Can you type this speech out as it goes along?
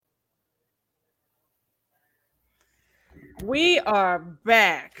We are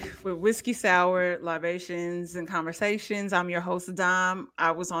back with Whiskey Sour Libations and Conversations. I'm your host, Dom.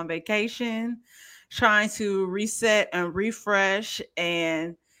 I was on vacation trying to reset and refresh,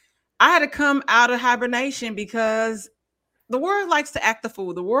 and I had to come out of hibernation because the world likes to act the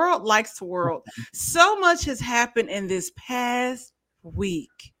fool. The world likes to world. So much has happened in this past week.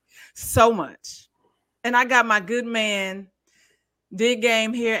 So much. And I got my good man, Dig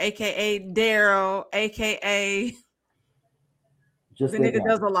Game here, aka Darryl, aka Just the that nigga guy.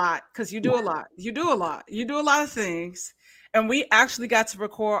 does a lot because you do a lot. You do a lot. You do a lot of things. And we actually got to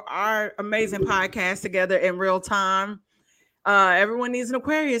record our amazing podcast together in real time. Everyone needs an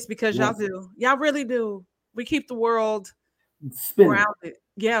Aquarius because y'all Yes. do. Y'all really do. We keep the world Spinning. grounded.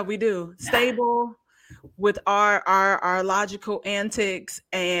 Yeah, we do. Stable with our logical antics.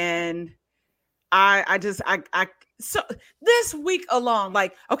 And I so this week alone,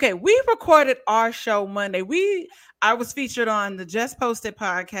 like, okay, we recorded our show Monday. I was featured on the Just Posted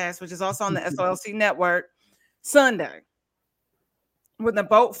podcast, which is also on the SOLC network, Sunday. When the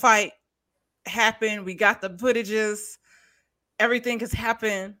boat fight happened, we got the footages, everything has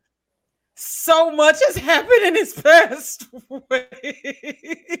happened. So much has happened in this past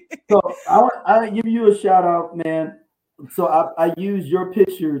week. So I give you a shout out, man. So I use your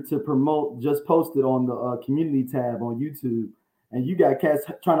picture to promote. Just posted on the community tab on YouTube, and you got cats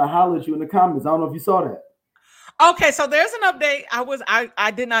trying to holler at you in the comments. I don't know if you saw that. Okay, so there's an update.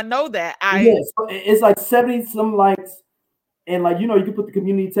 I did not know that. Yes, it's like 70 some likes, and like you can put the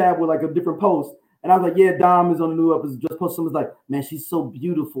community tab with like a different post. And I was like, yeah, Dom is on the new episode. Just post. Someone's like, man, she's so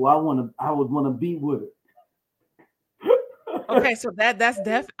beautiful. I would want to be with her. Okay, so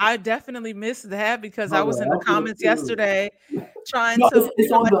I definitely missed that because I Hold was in on, the I'm gonna comments yesterday trying no, to,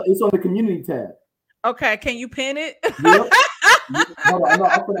 it's on the community tab. okay, can you pin it? Yep. Hold on, no,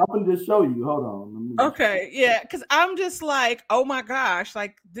 I'm gonna just show you. Hold on. Okay, yeah, because I'm just like, oh my gosh,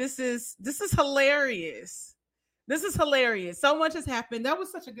 like this is hilarious. This is hilarious. So much has happened. That was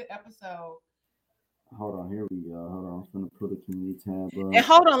such a good episode. Hold on, here we go. Hold on, I'm gonna put a community tab And up.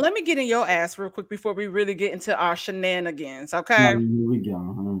 hold on, let me get in your ass real quick before we really get into our shenanigans. No, Okay. here we go.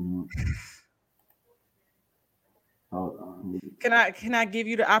 Hold on. Can I give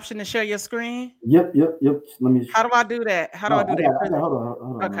you the option to share your screen? Yep. Let me. How do I do that? How do I No, do that? I got. Hold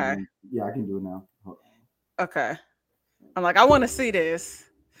on. Okay. Yeah, I can do it now. Hold Okay. I'm like, I want to see this.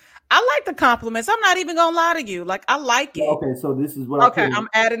 I like the compliments. I'm not even gonna lie to you. Like, I like on. it. Okay, so this is what I Okay, put. I'm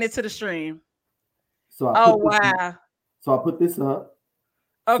adding it to the stream. So I Oh put this. wow. So I put this up.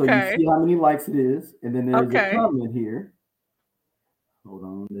 So you Okay. see how many likes it is, and then there's a Okay. comment here. Hold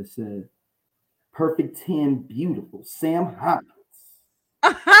on. That said, "Perfect 10, beautiful Sam Hopkins."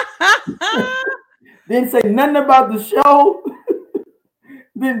 Didn't say nothing about the show.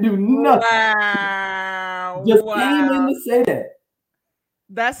 Didn't do nothing. Wow. Just came in Wow. to say that.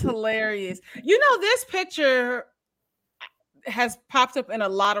 That's hilarious. You know, this picture has popped up in a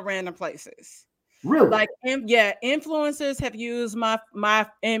lot of random places. Really? Like, yeah, influencers have used my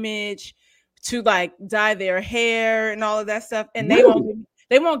image to like dye their hair and all of that stuff, and Really?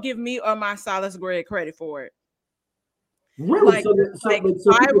 they won't give me or my stylist Greg credit for it. Really? Like, So, it's like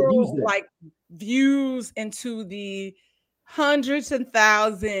so people use viral, that. like views into the hundreds and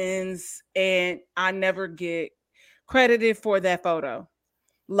thousands, and I never get credited for that photo.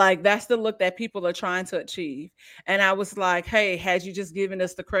 Like, that's the look that people are trying to achieve. And I was like, hey, had you just given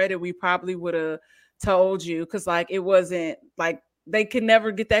us the credit, we probably would have told you. Cause like it wasn't like they can never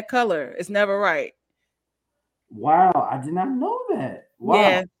get that color. It's never right. Wow, I did not know that. Wow.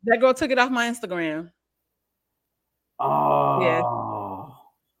 Yeah. That girl took it off my Instagram. Yeah. Oh.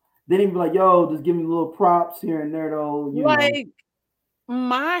 They didn't be like, yo, just give me little props here and there, though. Like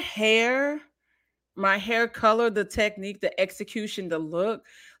my hair, my hair color, the technique, the execution, the look,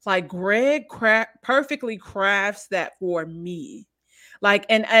 like Greg perfectly crafts that for me. Like,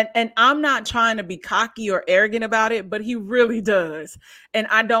 and I'm not trying to be cocky or arrogant about it, but he really does. And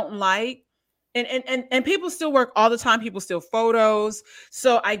I don't like, and people still work all the time. People steal photos.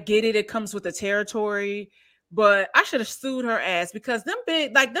 So I get it. It comes with the territory. But I should have sued her ass because them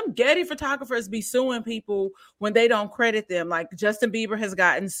big, like them Getty photographers be suing people when they don't credit them. Like Justin Bieber has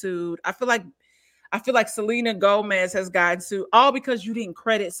gotten sued. I feel like Selena Gomez has gotten sued all because you didn't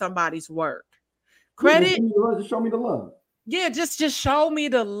credit somebody's work. Yeah, just Credit, give me the love, just show me the love. yeah, just show me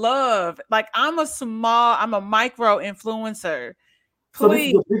the love. Like I'm a micro influencer. So this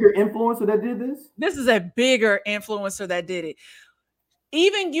is Please, a bigger influencer that did this? this is a bigger influencer that did it.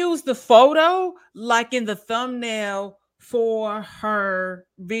 Even use the photo like in the thumbnail for her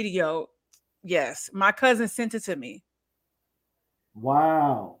video. Yes, my cousin sent it to me.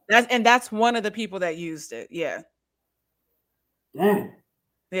 Wow. That's one of the people that used it. Yeah. Dang.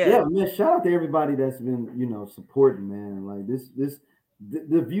 Yeah. Yeah, man. Shout out to everybody that's been, supporting, man. Like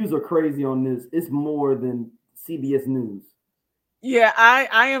the views are crazy on this. It's more than CBS News. Yeah,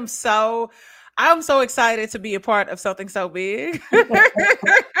 I'm so excited to be a part of something so big. Though,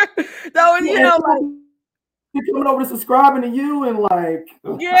 Yeah, you and know, like, people be coming over to subscribing to you and like,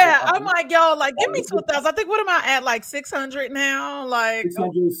 like yeah, I'm like, yo, like, give me 2,000. I think, what am I at, like 600 now? Like,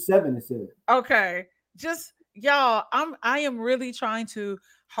 607, it said. okay, just y'all, I am really trying to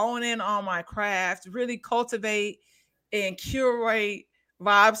hone in on my craft, really cultivate and curate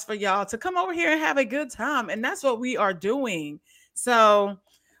vibes for y'all to come over here and have a good time, and that's what we are doing. So,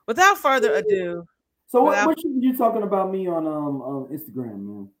 without further ado, So without what should you talking about me on Instagram,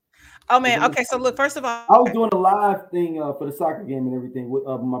 man? oh Because man, okay. So look, first of all, I was doing a live thing for the soccer game and everything with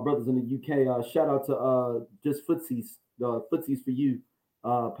my brothers in the UK. Shout out to just footsies, the footsies for you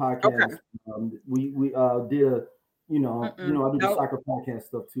podcast. okay, We did a I do the nope, soccer podcast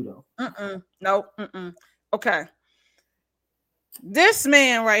stuff too though. nope, okay. This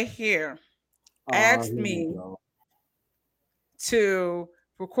man right here asked Here we me go. to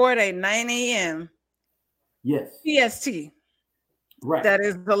record a 9 a.m. Yes, PST. right. That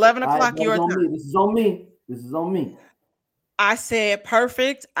is 11 All right, o'clock that is your on time. me. This is on me. This is on me. I said,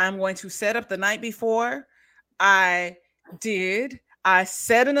 perfect. I'm going to set up the night before. I did. I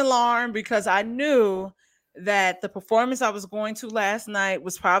set an alarm because I knew that the performance I was going to last night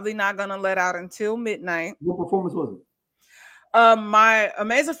was probably not going to let out until midnight. What performance was it? My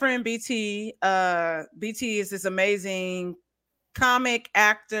amazing friend BT, BT is this amazing comic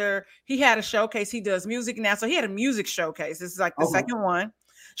actor. He had a showcase. He does music now. So he had a music showcase. This is like the Okay. second one.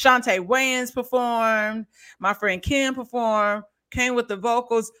 Shantae Wayans performed. My friend Kim performed, came with the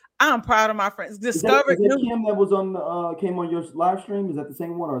vocals. I'm proud of my friends. Is Discovered that new. Kim that was on came on your live stream? Is that the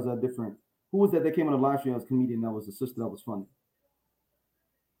same one or is that different? Who was that came on the live stream as comedian that was the sister that was funny?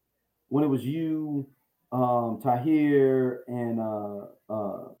 When it was you, Tahir, and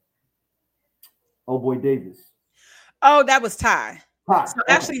oh boy Davis. Oh, that was Ty. Hi. So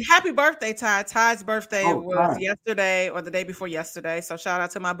Okay. actually, happy birthday, Ty. Ty's birthday Oh, was hi. yesterday or the day before yesterday. So shout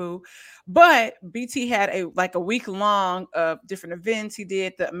out to my boo. But BT had a week long of different events. He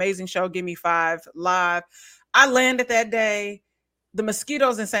did the amazing show, Give Me Five live. I landed that day. The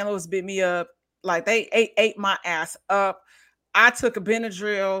mosquitoes in St. Louis bit me up. Like they ate my ass up. I took a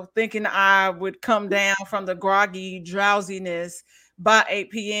Benadryl thinking I would come down from the groggy drowsiness by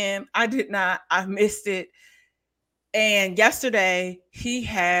 8 p.m. I did not. I missed it. And yesterday he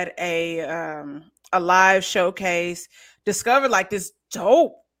had a live showcase, discovered like this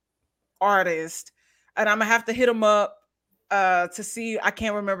dope artist, and I'm gonna have to hit him up to see. I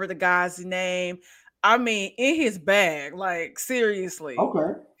can't remember the guy's name. I mean, in his bag, like seriously.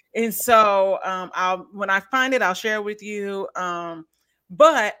 Okay. And so I'll when I find it, I'll share it with you.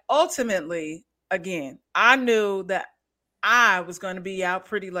 But ultimately, again, I knew that I was going to be out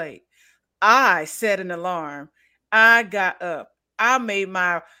pretty late. I set an alarm. I got up. I made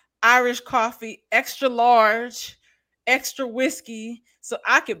my Irish coffee extra large, extra whiskey, so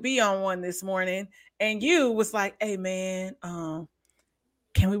I could be on one this morning. And you was like, "Hey man,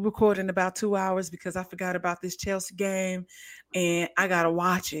 can we record in about 2 hours because I forgot about this Chelsea game and I gotta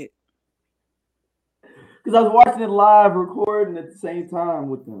watch it." Because I was watching it live, recording at the same time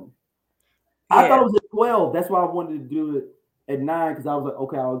with them. I thought Yeah, it was at 12. That's why I wanted to do it at 9 because I was like,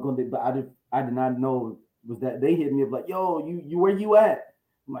 okay, I was going to, but I did not know was that they hit me up like, yo, you where you at?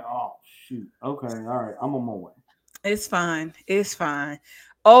 I'm like, oh shoot, okay, all right, I'm on my way. it's fine. It's fine.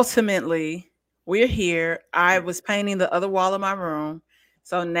 Ultimately, we're here. I was painting the other wall of my room.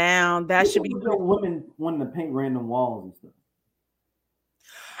 So now that What's should up be with the women wanting to paint random walls and stuff?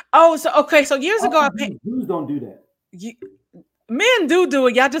 Oh, so okay. So years I ago, I think paint. Jews don't do that. You, men do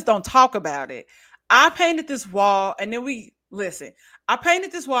it. Y'all just don't talk about it. I painted this wall, and then we listen. I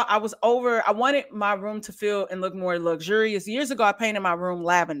painted this wall. I was over. I wanted my room to feel and look more luxurious. Years ago, I painted my room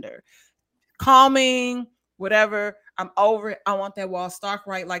lavender, calming, whatever. I'm over it. I want that wall stark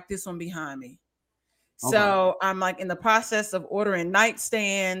right like this one behind me. Okay. So I'm like in the process of ordering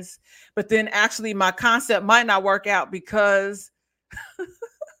nightstands, but then actually my concept might not work out because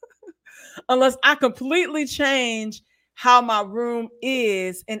unless I completely change how my room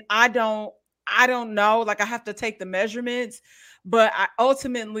is, and I don't know, like I have to take the measurements, but I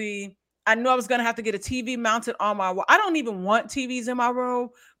ultimately I knew I was going to have to get a TV mounted on my wall. I don't even want TVs in my room,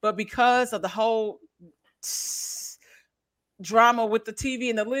 but because of the whole drama with the TV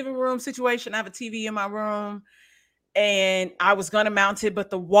in the living room situation, I have a TV in my room and I was going to mount it, but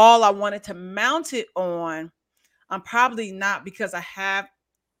the wall I wanted to mount it on, I'm probably not because I have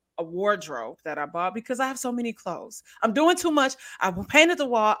a wardrobe that I bought because I have so many clothes. I'm doing too much. I painted the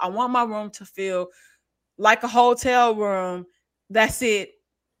wall. I want my room to feel like a hotel room. That's it.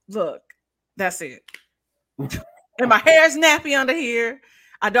 Look, that's it. And my hair's nappy under here.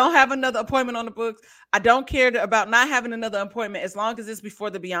 I don't have another appointment on the books. I don't care about not having another appointment as long as it's before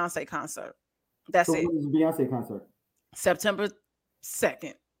the Beyonce concert. That's So it. when is the Beyonce concert? September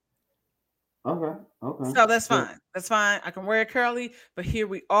 2nd. Okay, okay. So that's So, fine. That's fine. I can wear it curly, but here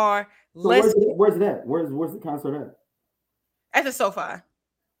we are. so Let's get where's it at? Where's the concert at? at the sofa.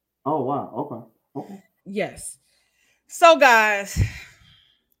 Oh wow. Okay. Okay. Yes. So, guys,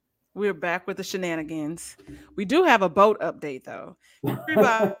 we're back with the shenanigans. We do have a boat update, though.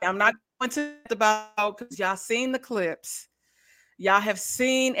 Everybody, I'm not going to about because y'all seen the clips. Y'all have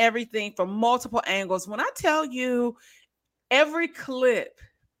seen everything from multiple angles. When I tell you, every clip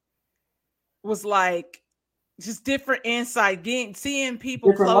was like just different insight, getting seeing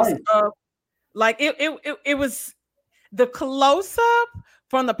people Different close life. up. Like it was the close up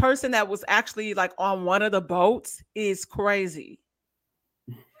from the person that was actually like on one of the boats is crazy.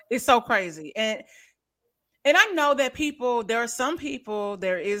 It's so crazy. And I know that there are some people,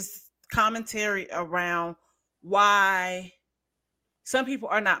 there is commentary around why some people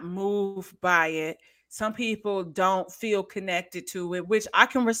are not moved by it. Some people don't feel connected to it, which I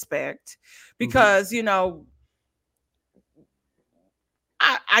can respect Hmm. because,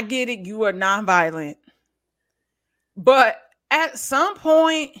 I get it. You are nonviolent, but at some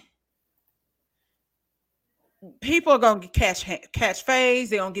point, people are going to catch phase.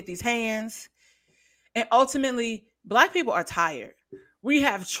 They're going to get these hands. And ultimately, Black people are tired. We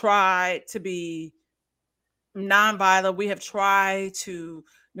have tried to be nonviolent. We have tried to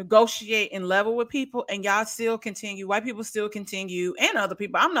negotiate and level with people, and y'all still continue. White people still continue, and other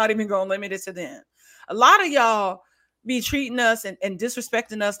people. I'm not even going to limit it to them. A lot of y'all be treating us and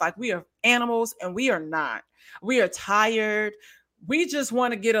disrespecting us like we are animals, and we are not. We are tired. We just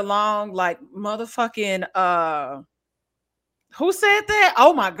want to get along like motherfucking who said that?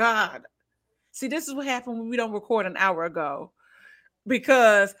 Oh my God. See, this is what happened when we don't record an hour ago.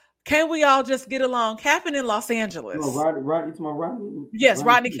 Because can we all just get along? Happened in Los No, Angeles. Rodney. It's my Rodney. Yes, Rodney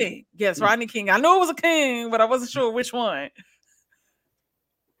Rodney King. King. Yes, Yeah. Rodney King. I knew it was a king, but I wasn't sure which one.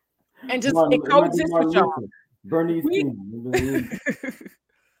 And just it Martin. It might be coexists with Martin y'all. Luther. Bernice We King.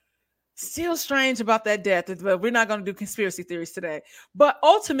 still strange about that death, but we're not going to do conspiracy theories today. But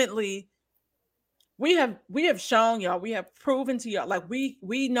ultimately, we have shown y'all, we have proven to y'all, like we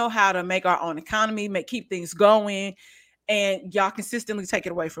know how to make our own economy, keep things going, and y'all consistently take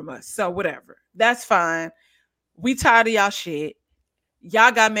it away from us. So whatever, that's fine. We tired of y'all shit.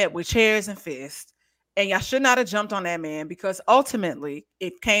 Y'all got met with chairs and fists, and y'all should not have jumped on that man because ultimately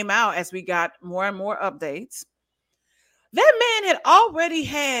it came out as we got more and more updates. That man had already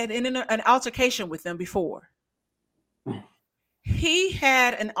had an altercation with them before. He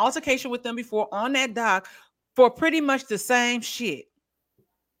had an altercation with them before on that dock for pretty much the same shit.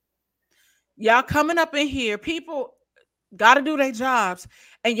 Y'all coming up in here, people got to do their jobs,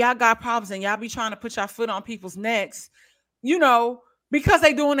 and y'all got problems, and y'all be trying to put your foot on people's necks, you know, because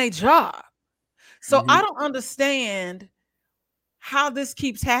they doing their job. So I Hmm. don't understand how this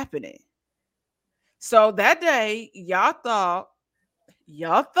keeps happening. So that day, y'all thought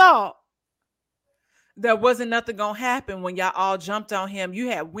there wasn't nothing gonna happen when y'all all jumped on him. You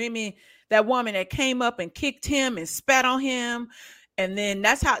had women, that woman that came up and kicked him and spat on him, and then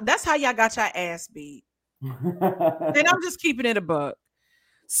that's how y'all got your ass beat. And I'm just keeping it a buck.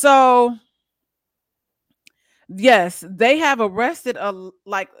 So yes, they have arrested a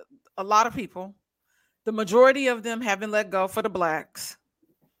lot of people. The majority of them have been let go for the Blacks.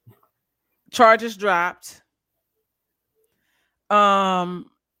 Charges dropped. Um,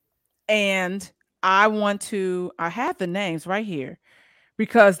 and I have the names right here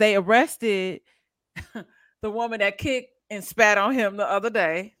because they arrested the woman that kicked and spat on him the other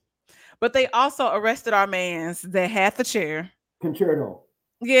day, but they also arrested our mans that had the chair. Concerto.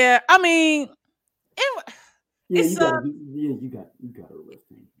 Yeah, I mean, it, Yeah, it you got sucks. to. Yeah, you got to arrest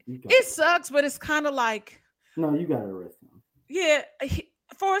him. You got It to. sucks, but it's kind of like, No, you got to arrest him. yeah,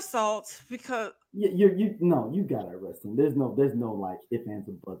 for assault because You no, you got to arrest him. There's no like if ands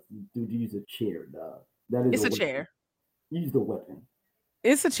or buts. Dude, use a chair, dog. That is a it's a weapon. chair. Use the weapon.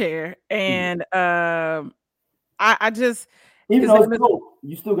 It's a chair, Yeah. and I just Even his though name it's is cold,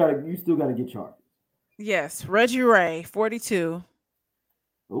 you still gotta get charged. yes, Reggie Ray, 42.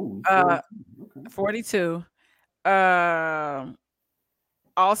 Oh, he's Uh, 42. Okay. 42. Um,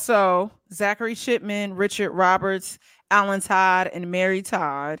 Also, Zachary Shipman, Richard Roberts, Alan Todd, and Mary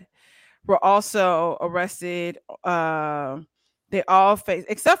Todd were also arrested They all face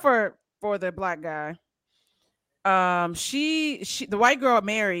except for the black guy. She the white girl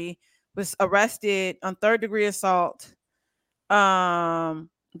Mary was arrested on third degree assault.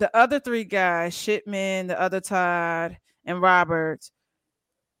 The other three guys, Shipman, the other Todd, and Robert,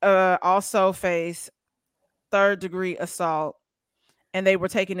 also face third degree assault, and they were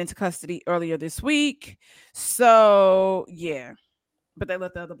taken into custody earlier this week. So yeah, but they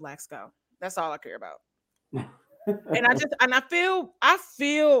let the other blacks go. That's all I care about. And I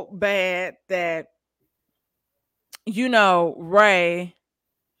feel bad that Ray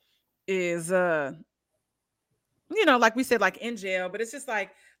is like we said, like in jail, but it's just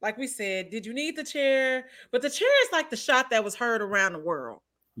like we said, did you need the chair? But the chair is like the shot that was heard around the world.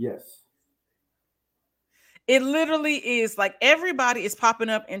 Yes. It literally is like everybody is popping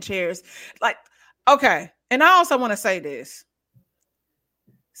up in chairs. Like, okay. And I also want to say this.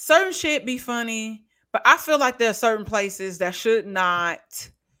 Certain shit be funny, but I feel like there are certain places that should not.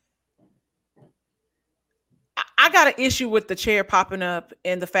 I got an issue with the chair popping up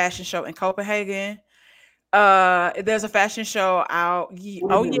in the fashion show in Copenhagen. There's a fashion show out.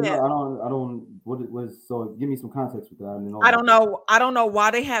 What Oh is it? yeah. I don't. What it was? So give me some context with that. I didn't know I about don't that. know. I don't know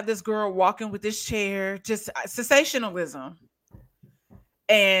why they have this girl walking with this chair. Just sensationalism.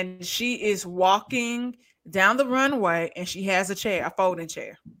 And she is walking down the runway, and she has a chair, a folding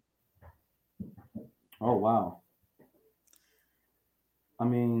chair. Oh wow. I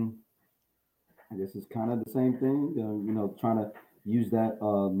mean, I guess it's kind of the same thing. Trying to use that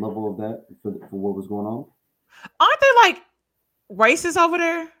level of that for what was going on. Aren't they like racist over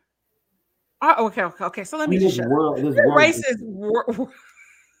there? Oh, okay, okay, okay. So let I me mean, just shut up. there's They're world, racist,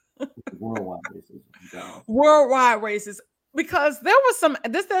 worldwide racism. God. worldwide racist. Because there was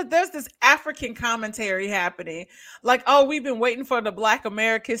there's this African commentary happening, like, oh, we've been waiting for the Black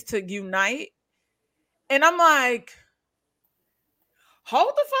Americans to unite, and I'm like,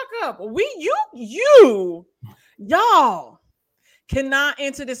 hold the fuck up. Y'all cannot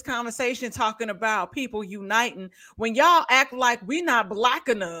enter this conversation talking about people uniting when y'all act like we not black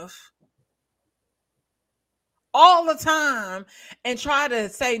enough all the time and try to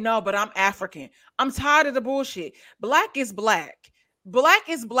say no, but I'm African. I'm tired of the bullshit. Black is black. Black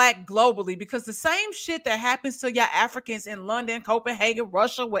is black globally because the same shit that happens to y'all Africans in London, Copenhagen,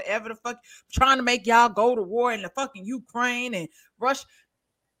 Russia, wherever the fuck, trying to make y'all go to war in the fucking Ukraine and Russia.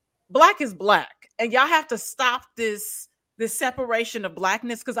 Black is black. And y'all have to stop this separation of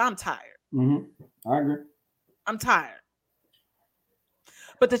blackness because I'm tired. I agree. I'm tired.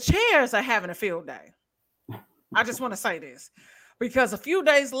 But the chairs are having a field day. I just want to say this because a few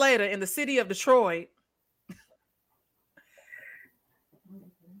days later in the city of Detroit,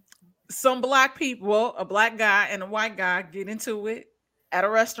 some black people, a black guy and a white guy, get into it at a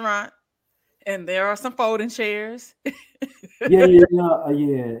restaurant, and there are some folding chairs. Yeah.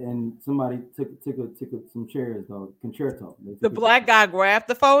 And somebody took some chairs though, concerto. The black guy grabbed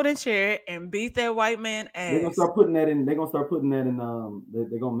the folding chair and beat that white man They're gonna ass. start putting that in. They're gonna start putting that in.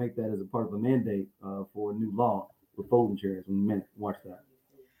 They're gonna make that as a part of a mandate for a new law for folding chairs. In a minute, watch that.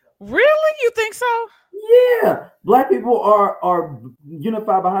 Really? You think so? Yeah, black people are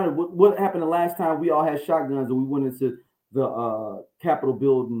unified behind it. What happened the last time we all had shotguns and we went into the Capitol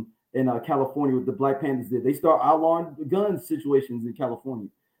building in California? What the Black Panthers did? They start outlawing the gun situations in California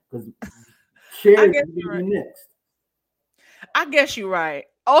because I chairs guess is you're gonna right. be next. I guess you're right.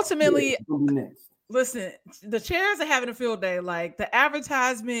 Yeah, Ultimately, it's gonna be next. listen, the chairs are having a field day. Like the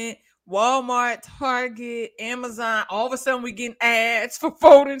advertisement, Walmart, Target, Amazon, all of a sudden we getting ads for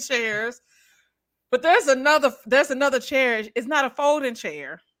folding chairs. But there's another chair. It's not a folding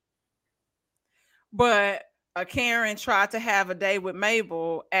chair, but a Karen tried to have a day with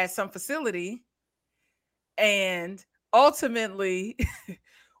Mabel at some facility, and ultimately,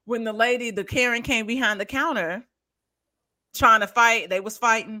 when the Karen came behind the counter trying to fight, they was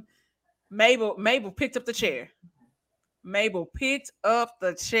fighting. Mabel picked up the chair. Mabel picked up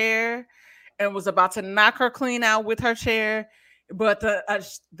the chair and was about to knock her clean out with her chair, but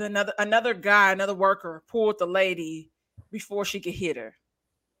another guy, another worker, pulled the lady before she could hit her.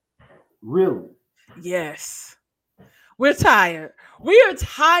 Really? Yes, we're tired. We are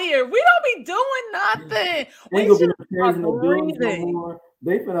tired. We don't be doing nothing. Ain't We gonna be just no chairs are in the buildings no breathing. more.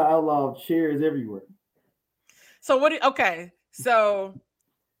 They finna outlaw chairs everywhere. So okay, so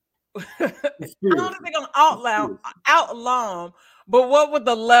I don't think Conspiracy. they're gonna Conspiracy. outlaw 'em, but what would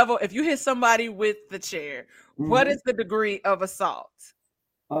the level if you hit somebody with the chair? What Mm-hmm. is the degree of assault?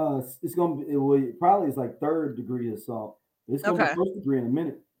 It's gonna be. It probably is like third degree assault. It's gonna be Okay. first degree in a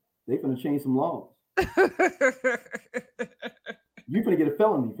minute. They finna change some laws. You finna get a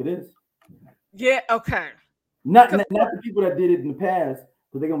felony for this. Yeah, okay. Not the people that did it in the past,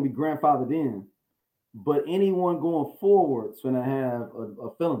 because they're gonna be grandfathered in. But anyone going forward is gonna have a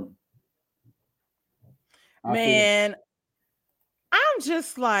felony. I feel. man, I'm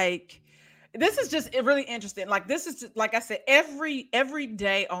just like, this is just really interesting. Like this is just, like I said, every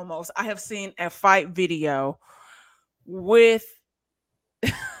day almost I have seen a fight video with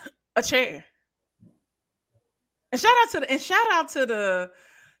a chair. And shout out to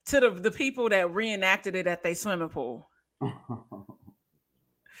the people that reenacted it at their swimming pool.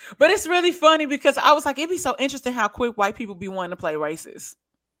 But it's really funny because I was like, it'd be so interesting how quick white people be wanting to play racist.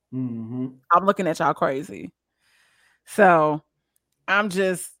 Mm-hmm. I'm looking at y'all crazy. So I'm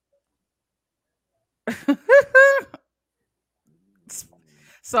just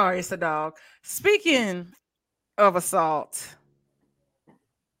sorry, it's a dog. Speaking of assault,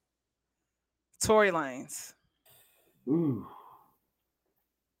 Tory Lanez. Ooh.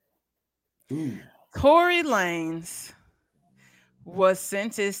 Ooh. Tory Lanez was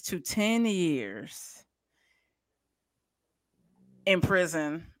sentenced to 10 years in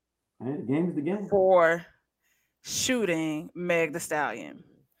prison Hey, the game's the game. for shooting Meg the Stallion.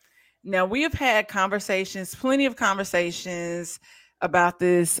 Now we have had conversations, plenty of conversations about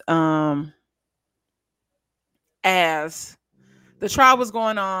this as the trial was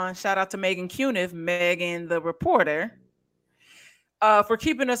going on. Shout out to Megan Cuniff, Megan the reporter, for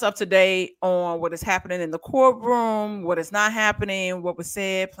keeping us up to date on what is happening in the courtroom, what is not happening, what was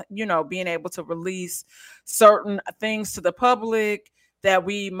said, being able to release certain things to the public that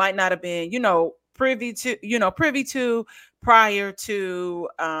we might not have been, privy to prior to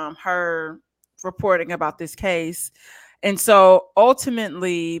her reporting about this case. And so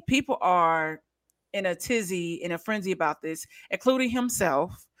ultimately, people are in a tizzy, in a frenzy about this, including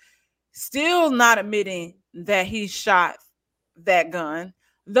himself, still not admitting that he shot that gun,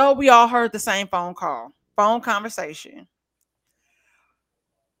 though we all heard the same phone conversation.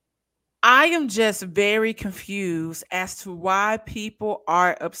 I am just very confused as to why people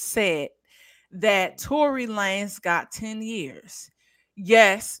are upset that Tory Lanez got 10 years.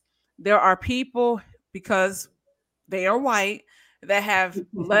 Yes, there are people, because they are white, that have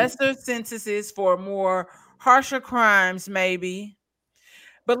lesser sentences for more harsher crimes, maybe.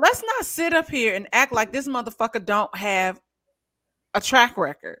 But let's not sit up here and act like this motherfucker don't have a track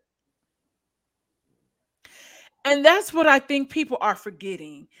record. And that's what I think people are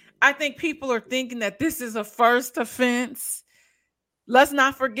forgetting. I think people are thinking that this is a first offense. Let's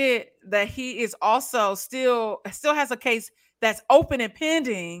not forget that he is also still has a case that's open and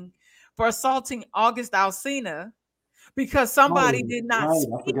pending for assaulting August Alsina because somebody Oh, did not right. I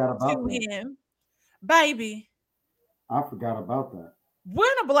speak forgot about to that. him. Baby, I forgot about that. when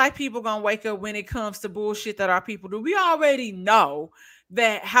are black people gonna wake up when it comes to bullshit that our people do? We already know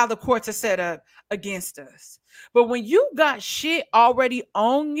that how the courts are set up against us. But when you got shit already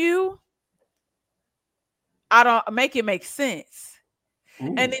on you, I don't make it make sense.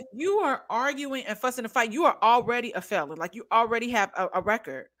 And Ooh. if you are arguing and fussing a fight, you are already a felon. Like you already have a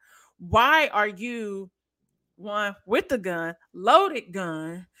record. Why are you one with the gun, loaded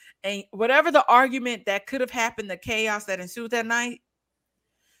gun, and whatever the argument that could have happened, the chaos that ensued that night?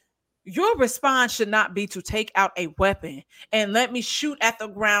 Your response should not be to take out a weapon and let me shoot at the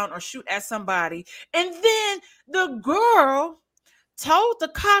ground or shoot at somebody. And then the girl told the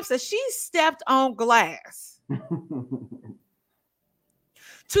cops that she stepped on glass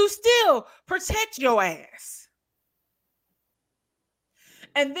to still protect your ass.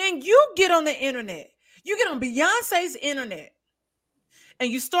 And then you get on the internet, you get on Beyonce's internet,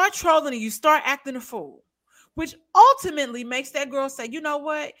 and you start trolling and you start acting a fool, which ultimately makes that girl say, you know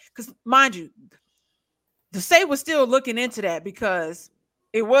what? Because mind you, the state was still looking into that because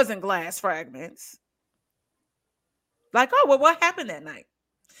it wasn't glass fragments. Like, oh, well, what happened that night?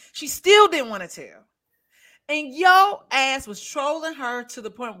 She still didn't want to tell. And yo ass was trolling her to the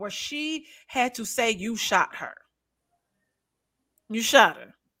point where she had to say, you shot her. You shot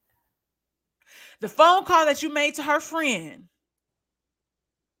her. The phone call that you made to her friend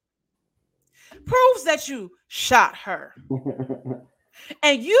proves that you shot her.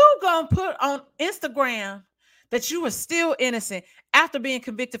 And you gonna put on Instagram that you were still innocent after being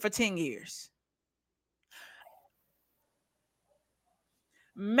convicted for 10 years.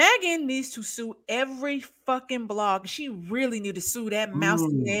 Megan needs to sue every fucking blog. She really need to sue that mousy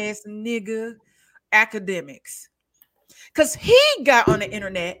Mm. ass nigga academics. Because he got on the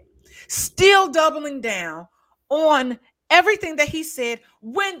internet still doubling down on everything that he said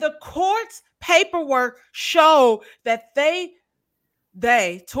when the court's paperwork showed that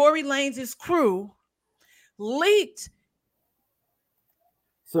Tory Lanez's crew, leaked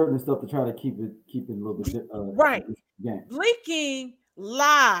certain stuff to try to keep it a little bit Right. game. Leaking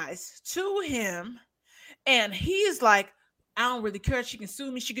lies to him. And he's like, I don't really care. She can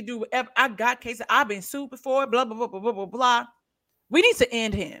sue me. She can do whatever. I got cases. I've been sued before. Blah, blah, blah, blah, blah, blah, blah. We need to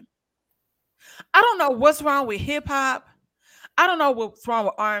end him. I don't know what's wrong with hip hop. I don't know what's wrong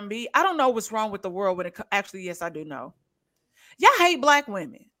with R&B. I don't know what's wrong with the world when it actually, yes, I do know. Y'all hate black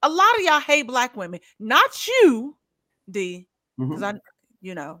women. A lot of y'all hate black women. Not you, D, because I,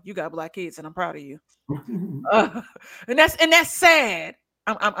 you got black kids, and I'm proud of you. And that's sad.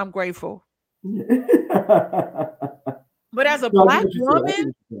 I'm grateful. But as a black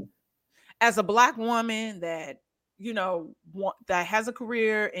woman, that that has a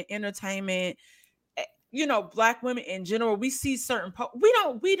career in entertainment, black women in general, we see certain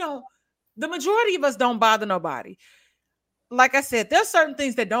we don't the majority of us don't bother nobody. Like I said, there's certain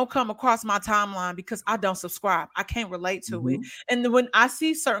things that don't come across my timeline because I don't subscribe. I can't relate to it. And when I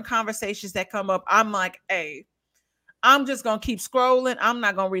see certain conversations that come up, I'm like, hey, I'm just going to keep scrolling. I'm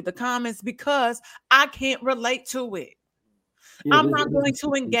not going to read the comments because I can't relate to it. Yeah, I'm not going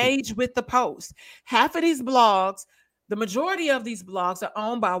to engage with the post. Half of these blogs, the majority of these blogs are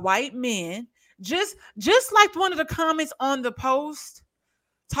owned by white men. Just like one of the comments on the post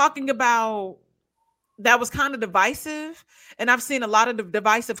talking about that was kind of divisive. And I've seen a lot of the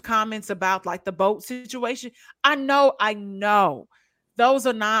divisive comments about like the boat situation. I know those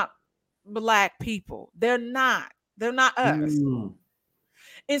are not black people. They're not us.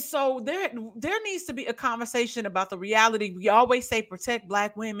 And so there needs to be a conversation about the reality. We always say protect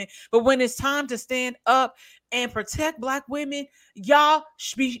black women, but when it's time to stand up and protect black women, y'all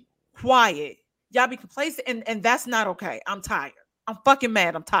should be quiet. Y'all be complacent, and that's not okay. I'm tired. I'm fucking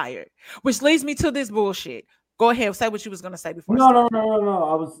mad. I'm tired. Which leads me to this bullshit. Go ahead. Say what you was gonna say before. No.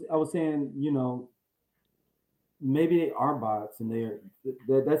 I was saying, maybe they are bots, and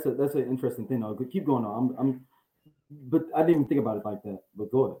that's an interesting thing. Though, keep going on. But I didn't even think about it like that.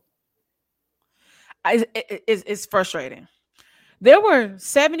 But go ahead. It's frustrating. There were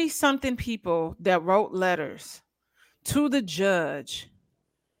 70-something people that wrote letters to the judge,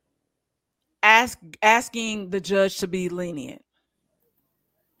 asking the judge to be lenient.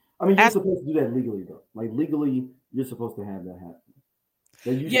 I mean, you're supposed to do that legally, though. Like legally, you're supposed to have that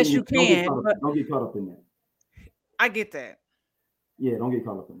happen. Yes, you can. Don't get caught up in that. I get that. Yeah, don't get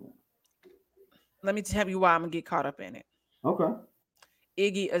caught up in that. Let me tell you why I'm gonna get caught up in it. Okay.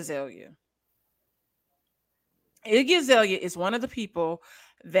 Iggy Azalea. Iggy Azalea is one of the people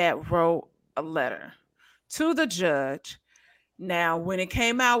that wrote a letter to the judge. Now, when it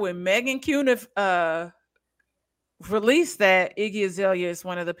came out, when Megan Cuniff released that, Iggy Azalea is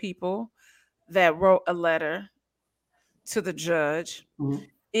one of the people that wrote a letter to the judge.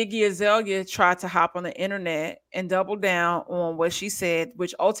 Iggy Azalea tried to hop on the internet and double down on what she said,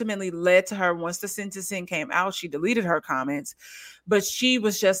 which ultimately led to her, once the sentencing came out, she deleted her comments. But she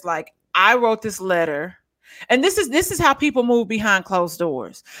was just like, I wrote this letter. And this is how people move behind closed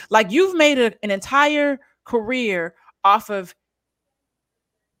doors. Like, you've made an entire career off of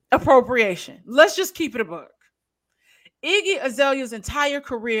appropriation. Let's just keep it a buck. Iggy Azalea's entire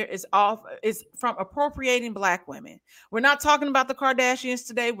career is from appropriating black women. We're not talking about the Kardashians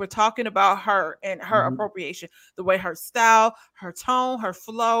today. We're talking about her and her appropriation, the way her style, her tone, her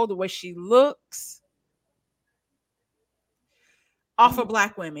flow, the way she looks off of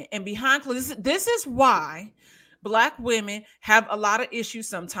black women. And behind closed, this is why black women have a lot of issues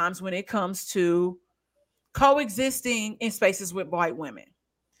sometimes when it comes to coexisting in spaces with white women,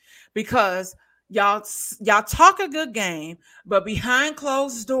 because y'all talk a good game, but behind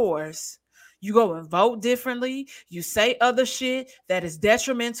closed doors, you go and vote differently. You say other shit that is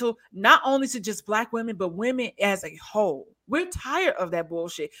detrimental, not only to just black women, but women as a whole. We're tired of that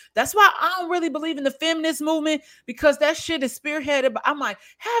bullshit. That's why I don't really believe in the feminist movement, because that shit is spearheaded. But I'm like,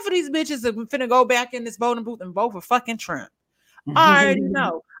 half of these bitches are finna go back in this voting booth and vote for fucking Trump. I already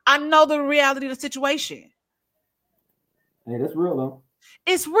know. I know the reality of the situation. Hey, that's real though.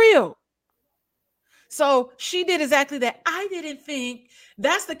 It's real. So she did exactly that. I didn't think,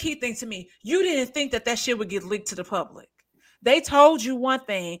 that's the key thing to me. You didn't think that shit would get leaked to the public. They told you one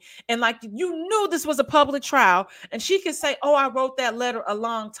thing, and like, you knew this was a public trial, and she could say, oh, I wrote that letter a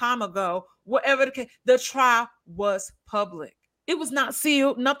long time ago. Whatever the case, the trial was public. It was not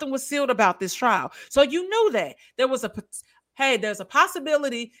sealed. Nothing was sealed about this trial. So you knew that there's a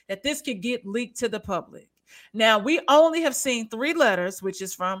possibility that this could get leaked to the public. Now, we only have seen 3 letters, which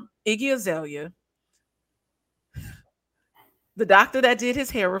is from Iggy Azalea, the doctor that did his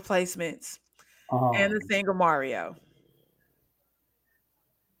hair replacements, and the singer Mario.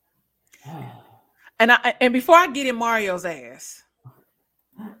 And before I get in Mario's ass,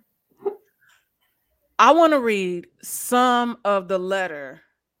 I want to read some of the letter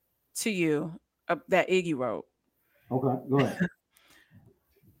to you that Iggy wrote Okay, go ahead.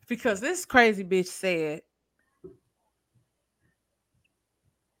 because this crazy bitch said,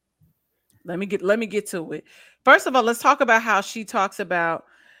 let me get to it. First of all, let's talk about how she talks about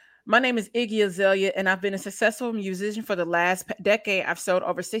my name is Iggy Azalea, and I've been a successful musician for the last decade. I've sold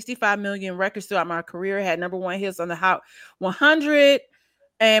over 65 million records throughout my career, had number one hits on the Hot 100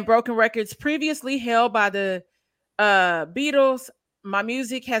 and broken records previously held by the Beatles. My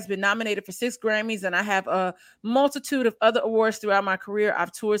music has been nominated for 6 Grammys, and I have a multitude of other awards throughout my career.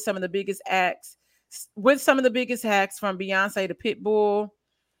 I've toured some of the biggest acts with some of the biggest acts from Beyonce to Pitbull.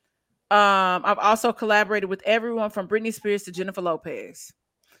 I've also collaborated with everyone from Britney Spears to Jennifer Lopez.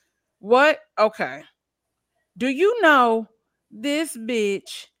 What? Okay. Do you know this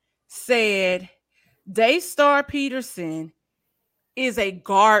bitch said Daystar Peterson is a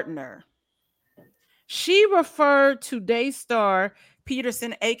gardener? She referred to Daystar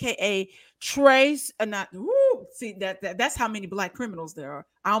Peterson, aka Trace, not woo, see that's how many black criminals there are.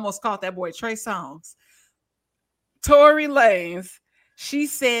 I almost called that boy Trey Songz. Tory Lanez. She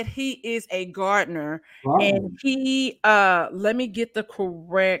said he is a gardener, and Gardner. he let me get the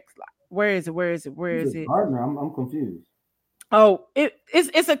correct. Where is it? Where is it? Where He's a is it? Gardner. I'm confused. Oh,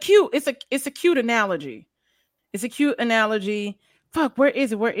 it's a cute it's a cute analogy. It's a cute analogy. Fuck, where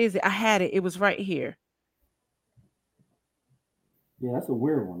is it? Where is it? I had it. It was right here. Yeah, that's a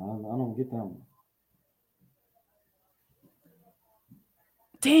weird one. I don't get that one.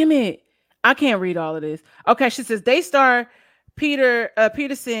 Damn it. I can't read all of this. Okay, she says Daystar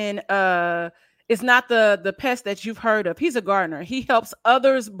Peterson is not the pest that you've heard of. He's a gardener. He helps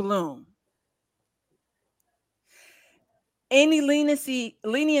others bloom. Any leniency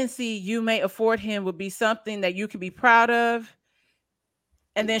you may afford him would be something that you could be proud of.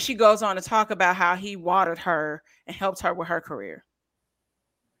 And then she goes on to talk about how he watered her and helped her with her career.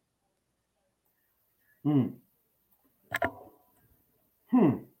 Hmm.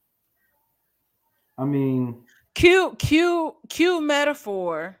 Hmm. I mean, Cute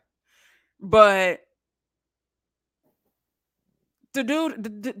metaphor, but the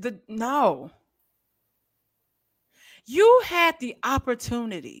dude, no, you had the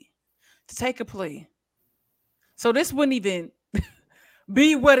opportunity to take a plea, so this wouldn't even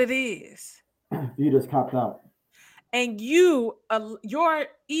be what it is. you just copped out. And your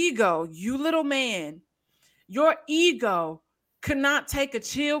ego, you little man, your ego could not take a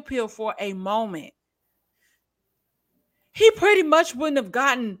chill pill for a moment. He pretty much wouldn't have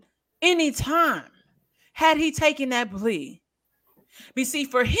gotten any time had he taken that plea. But see,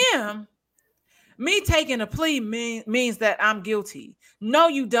 for him, me taking a plea means that I'm guilty. No,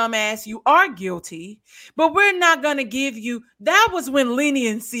 you dumbass, you are guilty, but we're not going to give you. That was when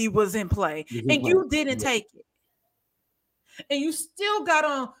leniency was in play, He's in and play. you didn't Yeah. take it. And you still got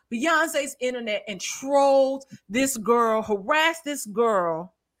on Beyonce's internet and trolled this girl, harassed this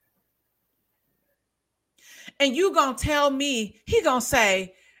girl. And you gonna tell me, he gonna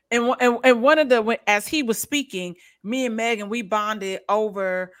say, and one of the, as he was speaking, me and Megan, we bonded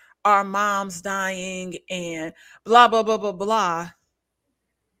over our moms dying and blah blah blah blah blah.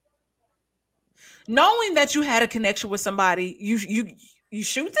 Knowing that you had a connection with somebody, you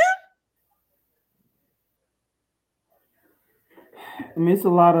shoot them. I mean, it's a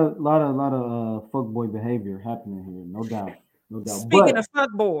lot of fuckboy behavior happening here. No doubt. No doubt. Speaking of But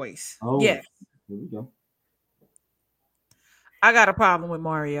fuck boys, oh, yes, here we go. I got a problem with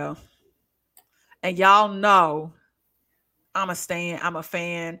Mario, and y'all know I'm a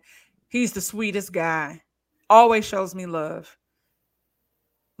fan. He's the sweetest guy. Always shows me love.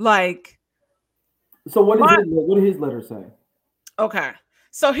 Like So my what did his letter say? okay.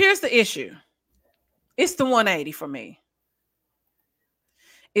 So here's the issue. It's the 180 for me.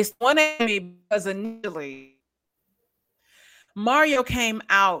 It's 180 because initially Mario came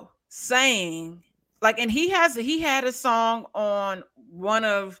out saying like, and he had a song on one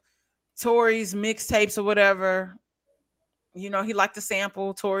of Tory's mixtapes or whatever. You know, he liked to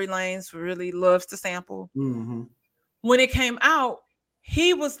sample. Tory Lanez really loves to sample. Mm-hmm. When it came out,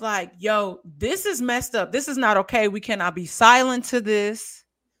 he was like, yo, this is messed up. This is not okay. We cannot be silent to this.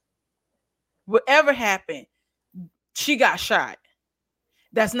 Whatever happened, she got shot.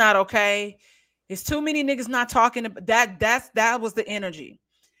 That's not okay. It's too many niggas not talking about that. That was the energy.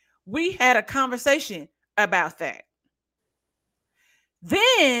 We had a conversation about that.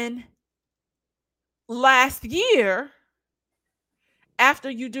 Then last year, after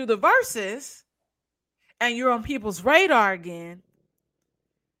you do the verses and you're on people's radar again,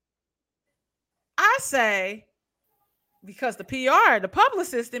 I say, because the PR, the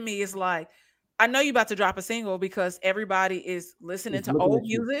publicist in me is like, I know you about to drop a single because everybody is listening It's to looking old at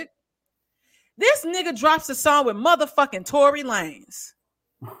you. music. This nigga drops a song with motherfucking Tory Lanez.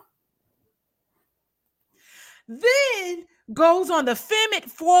 Then goes on the Femme It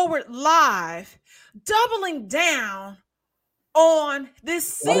Forward Live, doubling down on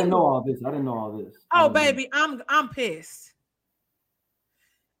this I didn't know single. all this. I didn't know all this. I Oh didn't know. baby, I'm pissed.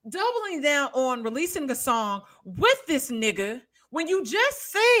 Doubling down on releasing a song with this nigga when you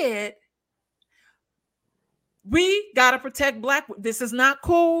just said we gotta protect black. This is not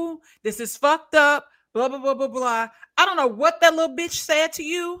cool. This is fucked up. Blah blah blah blah blah. I don't know what that little bitch said to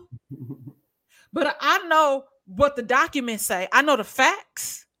you, but I know what the documents say. I know the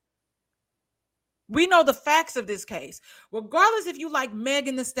facts. We know the facts of this case, regardless if you like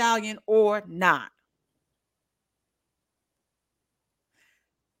Megan Thee Stallion or not.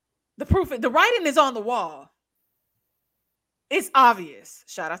 The proof, the writing is on the wall. It's obvious.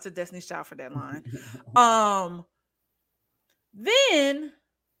 Shout out to Destiny's Child for that line. Then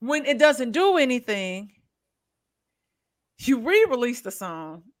when it doesn't do anything, you re-release the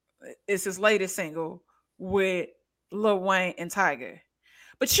song. It's his latest single with Lil Wayne and Tiger.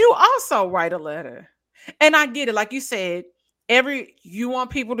 But you also write a letter. And I get it. Like you said, you want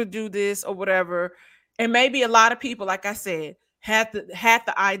people to do this or whatever. And maybe a lot of people, like I said, had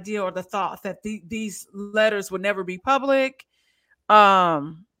the idea or the thought that these letters would never be public.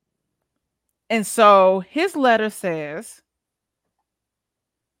 And so his letter says,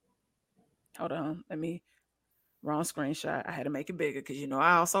 hold on, wrong screenshot. I had to make it bigger because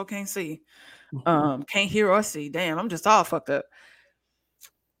I also can't see. Can't hear or see. Damn, I'm just all fucked up.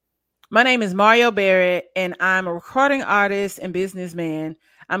 My name is Mario Barrett, and I'm a recording artist and businessman.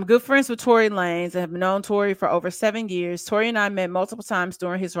 I'm good friends with Tory Lanez and have known Tory for over 7 years. Tory and I met multiple times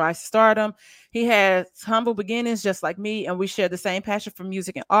during his rise to stardom. He had humble beginnings just like me, and we share the same passion for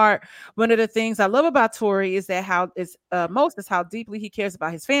music and art. One of the things I love about Tory is that how deeply he cares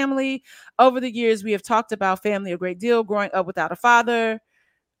about his family. Over the years, we have talked about family a great deal, growing up without a father.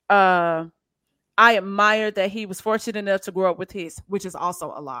 I admired that he was fortunate enough to grow up with his, which is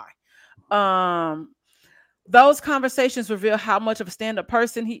also a lie. Those conversations reveal how much of a stand-up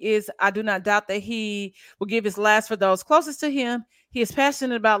person he is. I do not doubt that he will give his last for those closest to him. He is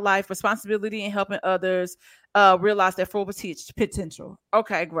passionate about life, responsibility, and helping others realize their full potential.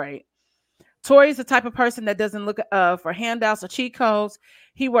 Okay, great. Tory is the type of person that doesn't look for handouts or cheat codes.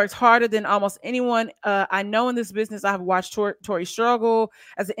 He works harder than almost anyone I know in this business. I have watched Tory struggle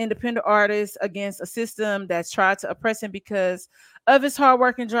as an independent artist against a system that's tried to oppress him because of his hard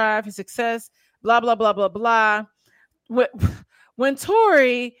work and drive, his success, blah, blah, blah, blah, blah. When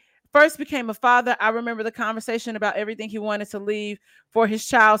Tory first became a father, I remember the conversation about everything he wanted to leave for his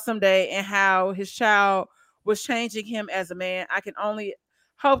child someday and how his child was changing him as a man. I can only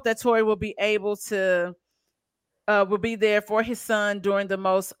hope that Tory will be able to will be there for his son during the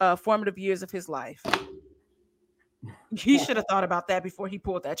most formative years of his life. He should have thought about that before he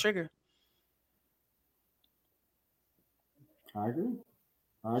pulled that trigger. I agree.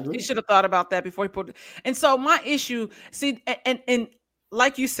 He should have thought about that before he pulled it. And so my issue, see, and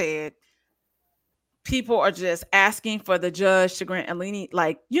like you said, people are just asking for the judge to grant a lenient,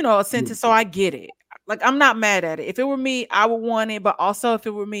 a sentence. So I get it. Like, I'm not mad at it. If it were me, I would want it. But also, if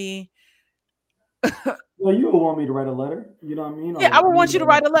it were me, well, you would want me to write a letter. You know what I mean? Yeah, I would want you to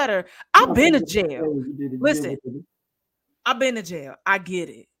write a letter. I've been to jail. Listen, I've been to jail. I get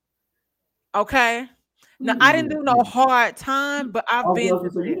it. Okay. Now, I didn't do no hard time, but I've been to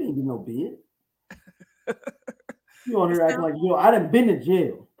jail. You didn't do no bid. You on here acting like, I done been to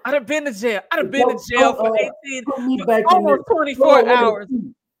jail. I done been to jail. I done been to jail for 18, put me back almost 24 hours.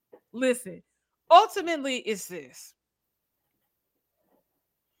 Listen, ultimately, it's this.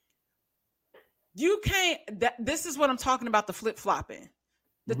 You can't, this is what I'm talking about, the flip-flopping.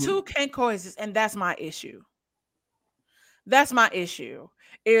 The two can't coexist, and that's my issue. That's my issue.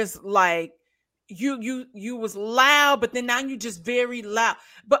 Is like, you was loud, but then now you just very loud.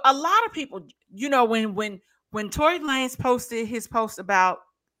 But a lot of people, when Tory Lanez posted his post about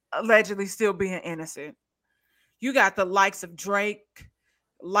allegedly still being innocent, you got the likes of Drake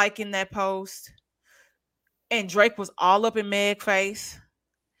liking that post, and Drake was all up in Meg's face.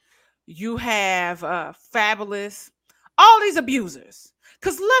 You have Fabulous, all these abusers.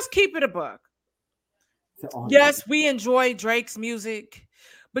 Because let's keep it a buck. Yes, we enjoy Drake's music,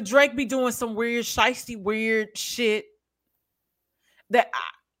 but Drake be doing some weird, shiesty, weird shit that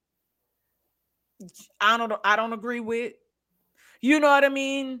I don't agree with. You know what I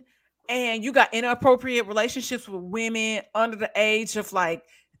mean? And you got inappropriate relationships with women under the age of like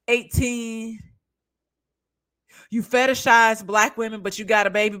 18. You fetishize black women, but you got a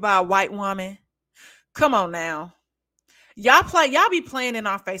baby by a white woman. Come on now. Y'all be playing in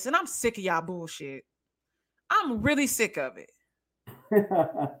our face, and I'm sick of y'all bullshit. I'm really sick of it.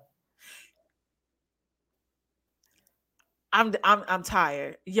 I'm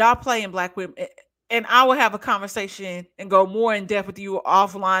tired. Y'all playing black women, and I will have a conversation and go more in depth with you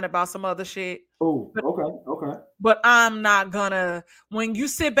offline about some other shit. Oh, But okay, okay. I'm not gonna. When you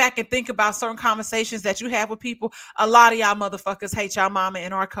sit back and think about certain conversations that you have with people, a lot of y'all motherfuckers hate y'all mama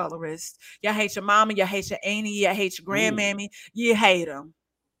and our colorist. Y'all hate your mama. You hate your auntie. You hate your Damn, grandmammy. You hate them.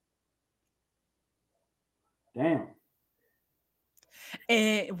 damn.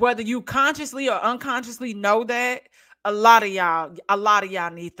 And whether you consciously or unconsciously know that, a lot of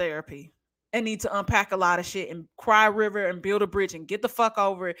y'all need therapy and need to unpack a lot of shit and cry a river and build a bridge and get the fuck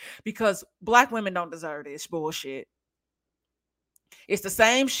over it, because black women don't deserve this bullshit. It's the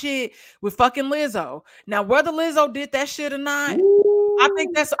same shit with fucking Lizzo. Now, whether Lizzo did that shit or not, Ooh. I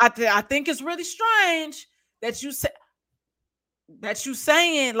think it's really strange that you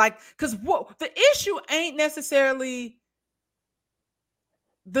saying, like, because what the issue ain't necessarily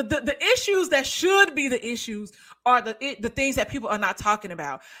the issues that should be the issues are the things that people are not talking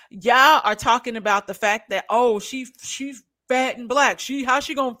about. Y'all are talking about the fact that, oh, she's fat and black. How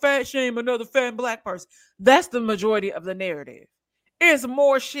she gonna fat shame another fat and black person? That's the majority of the narrative. There's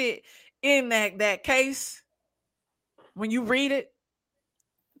more shit in that case when you read it.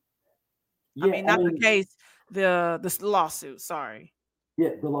 I Yeah, mean, I not the mean, case, the lawsuit. Sorry. yeah,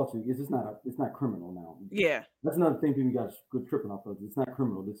 the lawsuit is it's not criminal now. Yeah, That's another thing people got good tripping off of. It's not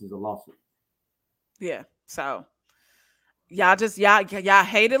criminal. This is a lawsuit. yeah. So y'all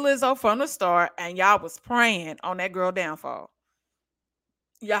hated Lizzo from the start, and y'all was praying on that girl downfall.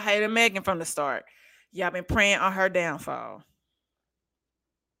 Y'all hated Megan from the start. Y'all been praying on her downfall.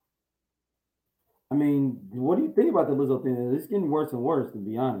 I mean, what do you think about the Lizzo thing? It's getting worse and worse, to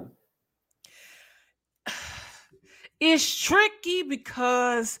be honest. It's tricky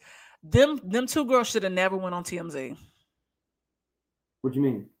because them two girls should have never went on TMZ, What you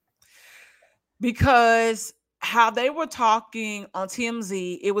mean? because how they were talking on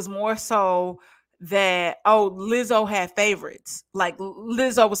TMZ, it was more so that, oh, Lizzo had favorites. Like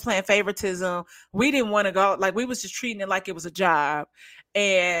Lizzo was playing favoritism. We didn't want to go. Like, we was just treating it like it was a job.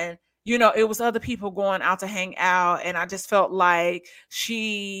 And it was other people going out to hang out. And I just felt like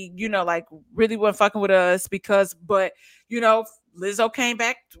she, like, really wasn't fucking with us but Lizzo came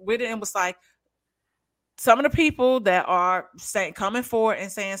back with it and was like, some of the people that are saying, coming forward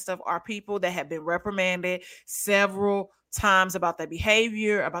and saying stuff are people that have been reprimanded several times about their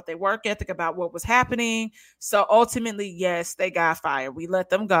behavior, about their work ethic, about what was happening. So ultimately, yes, they got fired. We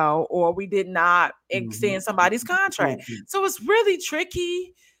let them go, or we did not Mm-hmm. extend somebody's contract. Exactly. So it's really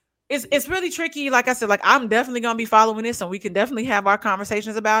tricky. It's really tricky. Like I said, like, I'm definitely gonna be following this, and we can definitely have our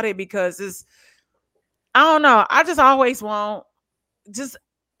conversations about it, because I don't know. I just always want just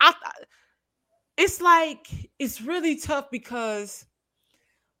I it's like, it's really tough because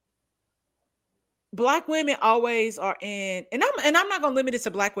black women always are in, and I'm not gonna limit it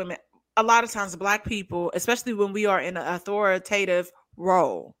to black women. A lot of times black people, especially when we are in an authoritative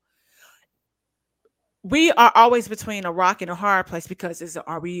role, we are always between a rock and a hard place, because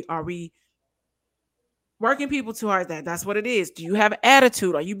are we working people too hard? That's what it is. Do you have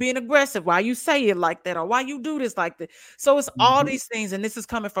attitude? Are you being aggressive? Why you say it like that? Or why you do this like that? So it's all Mm-hmm. these things, and this is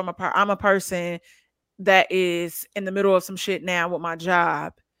coming from I'm a person that is in the middle of some shit now with my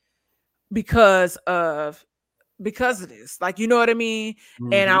job, because of this, like, you know what I mean.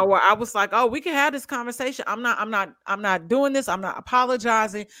 And Mm-hmm. I was like, oh, we can have this conversation. I'm not doing this. I'm not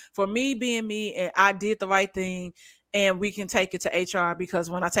apologizing for me being me, and I did the right thing, and we can take it to HR, because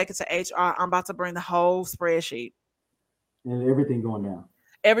when I take it to HR, I'm about to bring the whole spreadsheet, And everything going down.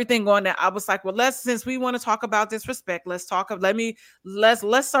 everything going there. I was like, well, since we want to talk about disrespect, let's circle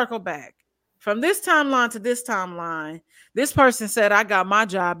back from this timeline to this timeline. This person said I got my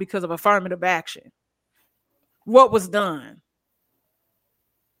job because of affirmative action. What was done?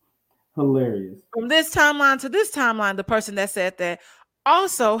 Hilarious. From this timeline to this timeline, the person that said that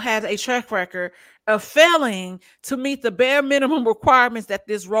also had a track record of failing to meet the bare minimum requirements that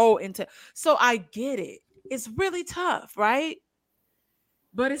this role entails. So I get it. It's really tough, right?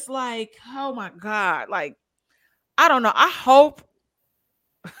 But it's like, oh my God. Like, I don't know. I hope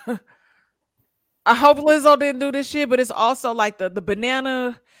Lizzo didn't do this shit, but it's also like the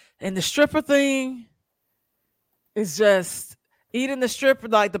banana and the stripper thing is just eating the stripper,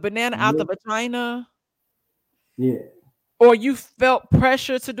 like the banana out the Yeah. vagina, Yeah. or you felt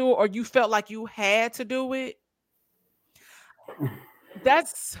pressure to do it, or you felt like you had to do it.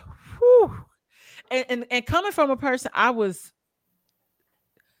 That's whew. And coming from a person,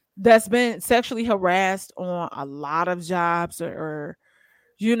 that's been sexually harassed on a lot of jobs, or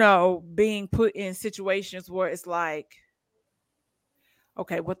being put in situations where it's like,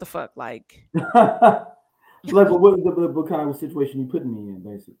 okay, what the fuck? Like, Like, what kind of situation you putting me in,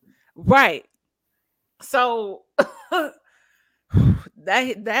 basically? right. So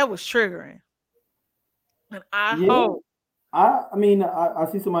that was triggering. And I Yeah, hope, I mean, I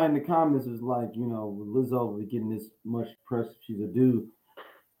see somebody in the comments is like, with Lizzo getting this much press, she's a dude.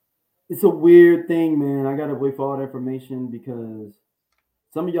 It's a weird thing, man. I gotta wait for all the information because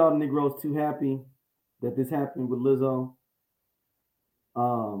some of y'all Negroes too happy that this happened with Lizzo.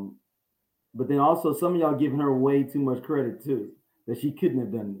 Um, but then also some of y'all giving her way too much credit too, that she couldn't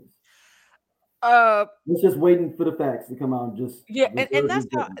have done this. uh It's just waiting for the facts to come out and yeah, and deserve your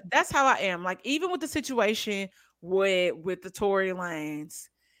judgment. that's how I am. Like, even with the situation with the Tory Lanez,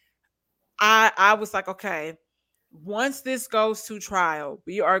 I was like, okay, once this goes to trial,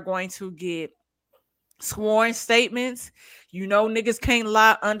 we are going to get sworn statements. Niggas can't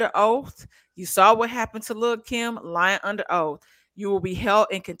lie under oath. You saw what happened to Lil Kim lying under oath. You will be held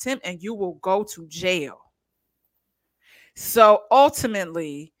in contempt and you will go to jail. So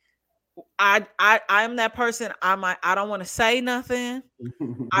ultimately, I'm that person. I don't want to say nothing.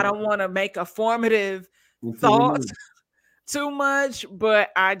 I don't want to make a formative Until we thoughts know. too much, but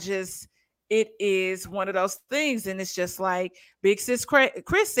it is one of those things. And it's just like Big Sis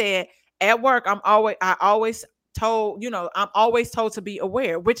Chris said, at work, I always told, I'm always told to be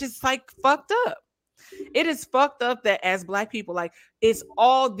aware, which is like fucked up. It is fucked up that as Black people, like, it's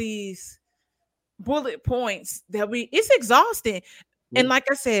all these bullet points it's exhausting. Yeah. And like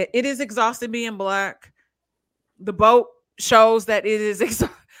I said, it is exhausting being Black. The boat shows that it is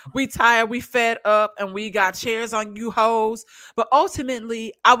we tired, we fed up, and we got chairs on you hoes. But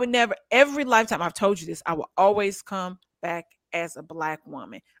ultimately, I would never, every lifetime, I've told you this, I will always come back as a Black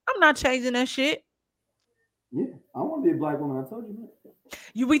woman. I'm not changing that shit. Yeah, I want to be a black woman. I told you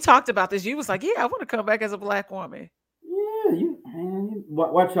that. We talked about this. You was like, yeah, I want to come back as a Black woman. Yeah, you man,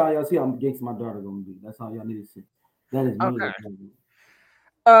 watch y'all see how gangster my daughter gonna be. That's all y'all need to see. That is me.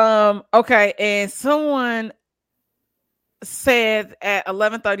 Okay. Okay, and someone said at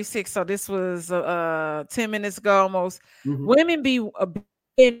 11:36, so this was 10 minutes ago almost. Mm-hmm. Women be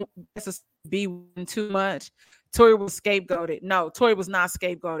too much. Tori was scapegoated. No, Tori was not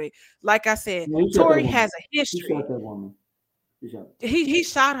scapegoated. Like I said, No, he shot that Tori woman. has a He shot history. that woman. He shot. He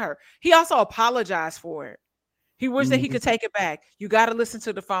shot her. He also apologized for it. He wished that he Mm-hmm. could take it back. You got to listen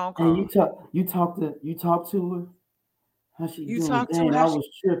to the phone And call. you talk to her. How she You doing? talk to Dang, her how I she. was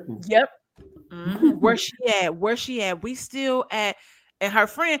tripping. Yep. Where she at? Where she at? We still at. And her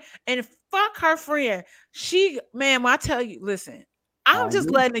friend, and fuck her friend. Man, when I tell you, listen, I'm I just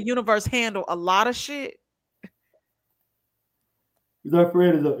agree. letting the universe handle a lot of shit. Because our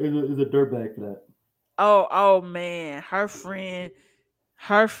friend is a dirtbag for that. Oh man, her friend,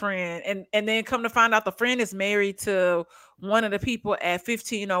 and then come to find out the friend is married to one of the people at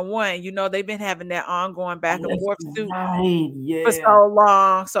 1501. They've been having that ongoing back Oh, and that's forth suit right. for Yeah. so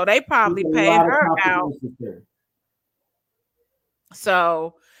long. So they There's probably a paid lot of her out. consequences there.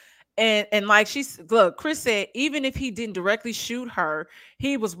 So and like look, Chris said, even if he didn't directly shoot her,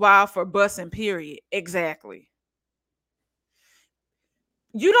 he was wild for busing, period. Exactly.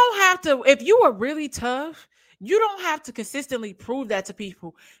 You don't have to, if you are really tough, you don't have to consistently prove that to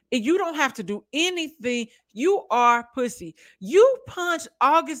people. And you don't have to do anything. You are pussy. You punch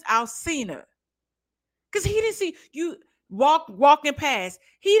August Alsina because he didn't see you walking past.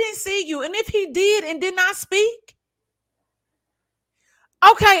 He didn't see you. And if he did and did not speak,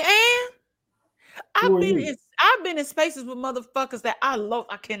 okay, and Who are you? I've been in spaces with motherfuckers that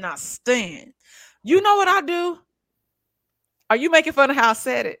I cannot stand. You know what I do? Are you making fun of how I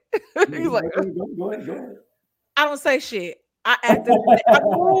said it? He's like, Go ahead. Go ahead. I don't say shit. I act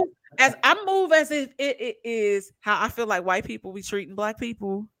as I move as if it is how I feel like white people be treating Black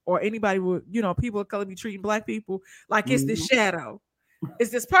people, or anybody would, people of color be treating Black people like it's this Mhm. shadow.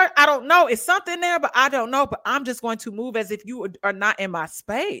 It's this part. I don't know. It's something there, but I don't know. But I'm just going to move as if you are not in my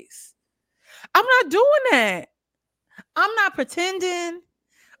space. I'm not doing that. I'm not pretending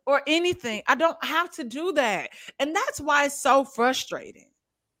or anything. I don't have to do that. And that's why it's so frustrating.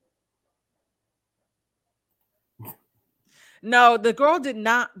 No, the girl did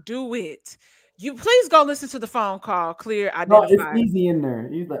not do it. You please go listen to the phone call. Clear, No, it's identified. easy in there.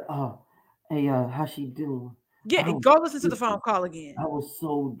 He's like, oh, hey, how she doing? Yeah, I was go listen to the phone tripping. call again. I was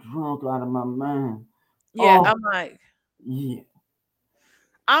so drunk out of my mind. Yeah, Oh, I'm like, yeah.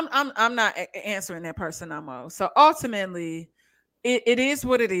 I'm not answering that person no more. So ultimately, it is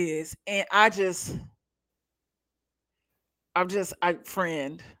what it is, and I'm just I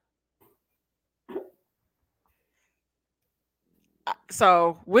friend.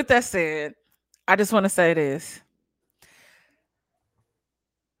 So, with that said, I just want to say this: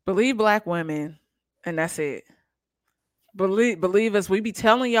 believe black women, and that's it. Believe us. We be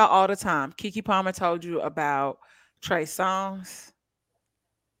telling y'all all the time. Kiki Palmer told you about Trey Songz.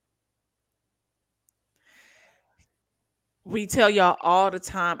 We tell y'all all the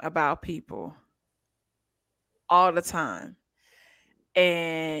time about people, all the time,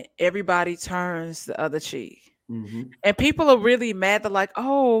 and everybody turns the other cheek. Hmm. And people are really mad. They're like,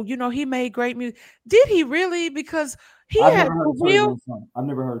 "Oh, he made great music. Did he really? Because he I've had never heard for of Tory real, Lanez song. I've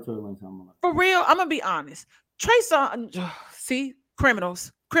never heard of Tory Lanez song in my life. for real. I'm gonna be honest. Trey Songz, see,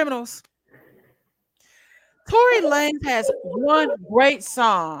 criminals, criminals. Tory Lanez has one great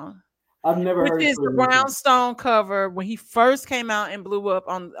song, I've never which heard is the Tory Lanez song. Brownstone cover when he first came out and blew up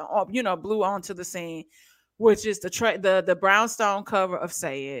blew onto the scene, which is the Brownstone cover of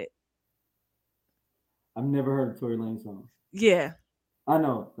 "Say It." I've never heard of Tory Lanez song. Yeah, I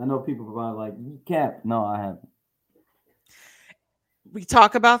know. I know people provide like cap. No, I haven't. we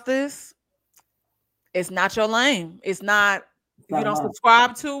talk about this. It's not your lane. It's not. It's You not don't mine.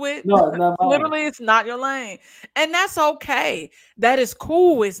 subscribe to it. No, it's not mine. Literally, it's not your lane, and that's okay. That is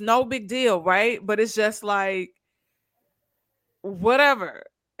cool. It's no big deal, right? But it's just like whatever.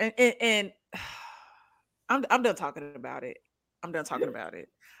 And I'm done talking about it. I'm done talking about it.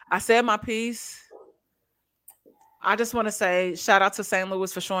 I said my piece. I just want to say shout out to St.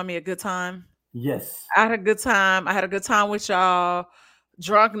 Louis for showing me a good time. Yes. I had a good time. I had a good time with y'all.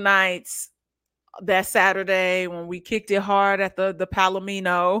 Drunk nights that Saturday when we kicked it hard at the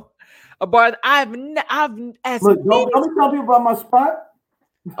Palomino, a bar that I've as Look, many. don't be telling people about my spot.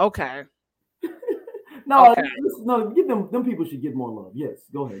 Okay, No, okay, listen, no, give them people should get more love. Yes,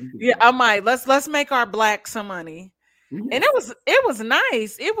 go ahead. You can yeah, talk. I might. Let's make our black some money. And Yes. it was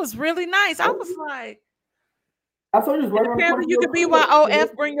nice. It was really nice. I was like, I told you it's right and around the corner apparently from you your could crib.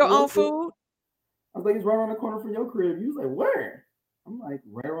 BYOF, bring your own food. I was like, it's right around the corner from your crib. You was like, where? I'm like,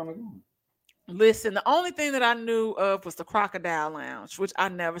 right around the corner. Listen, the only thing that I knew of was the Crocodile Lounge, which I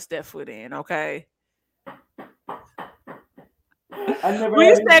never stepped foot in. Okay, I never when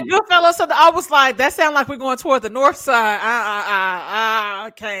you had said either. Goodfellas, so I was like, that sounds like we're going toward the north side.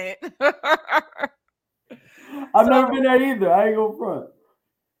 I can't. I've So, never been there either. I ain't going front.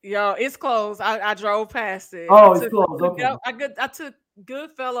 yo, it's closed. I drove past it. Oh, it's closed. Okay. I took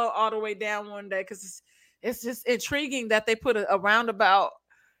Goodfellow all the way down one day because it's just intriguing that they put a roundabout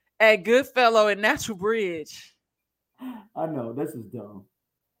at Goodfellow and Natural Bridge. I know. This is dumb.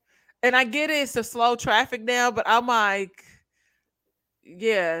 And I get it, it's to slow traffic down, but I'm like,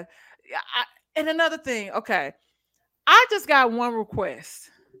 yeah. And another thing, okay, I just got one request.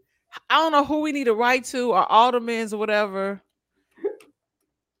 I don't know who we need to write to or aldermans or whatever.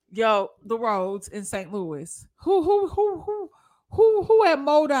 Yo, the roads in St. Louis. Who at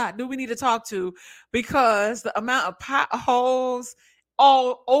MoDOT do we need to talk to? Because the amount of potholes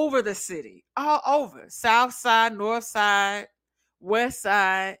all over the city, all over, South Side, North Side, West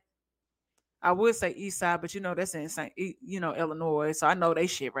Side. I would say East Side, but that's in Illinois, so I know they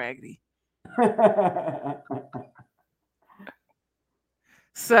shit raggedy.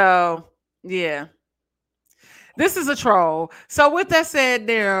 So yeah, this is a troll. So with that said,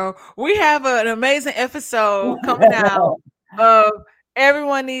 Darryl, we have an amazing episode coming out of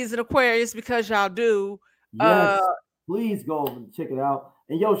Everyone Needs an Aquarius because y'all do. Uh Yes. Please go over and check it out.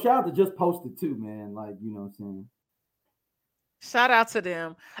 And yo, shout out to Just Posted too, man. Like, you know what I'm saying? Shout out to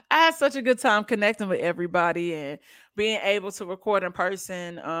them. I had such a good time connecting with everybody and being able to record in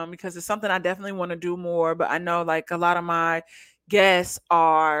person because it's something I definitely want to do more. But I know like a lot of my guests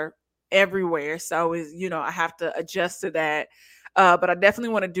are everywhere. So I have to adjust to that. But I definitely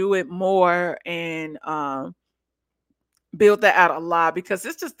want to do it more and build that out a lot because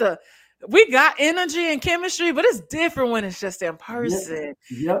it's just we got energy and chemistry, but it's different when it's just in Yep. person.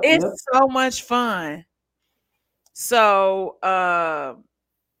 Yep. Yep. It's so much fun. So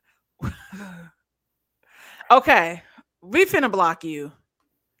okay, we finna block you.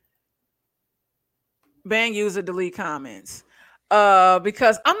 Ban user, delete comments.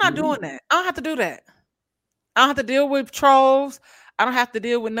 Because I'm not doing Mhm. that. I don't have to do that. I don't have to deal with trolls. I don't have to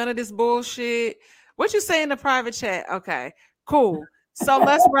deal with none of this bullshit. What you say in the private chat? Okay, cool. So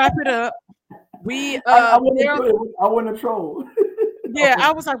let's wrap it up. We I wouldn't there. do it. I wouldn't troll. Yeah,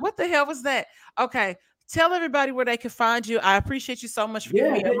 I was like, what the hell was that? Okay, tell everybody where they can find you. I appreciate you so much for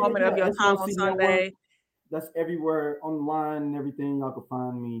giving Yeah, me yeah, a yeah, moment of yeah. your time on SLC Network. Sunday. That's everywhere online and everything. Y'all can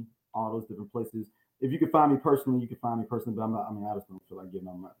find me all those different places. If you can find me personally, you can find me personally. But I'm not. I mean, I just don't feel like getting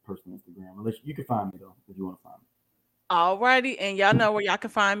on my personal Instagram. Unless you can find me though, if you want to find me. Alrighty, and y'all know where y'all can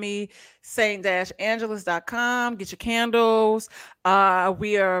find me, saint-angelus.com. Get your candles.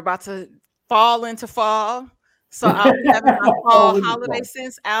 We are about to fall into fall. So I'll be having my fall Fall in the holiday fall.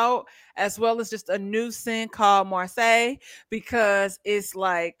 scents out, as well as just a new scent called Marseille, because it's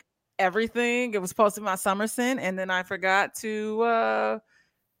like everything. It was supposed to be my summer scent, and then I forgot to put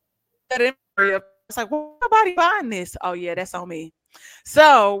that inventory up. It's like, well, nobody buying this. Oh yeah, that's on me.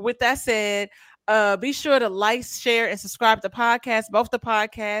 So with that said, be sure to like, share, and subscribe to the podcast, both the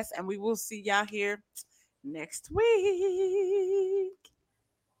podcasts, and we will see y'all here next week.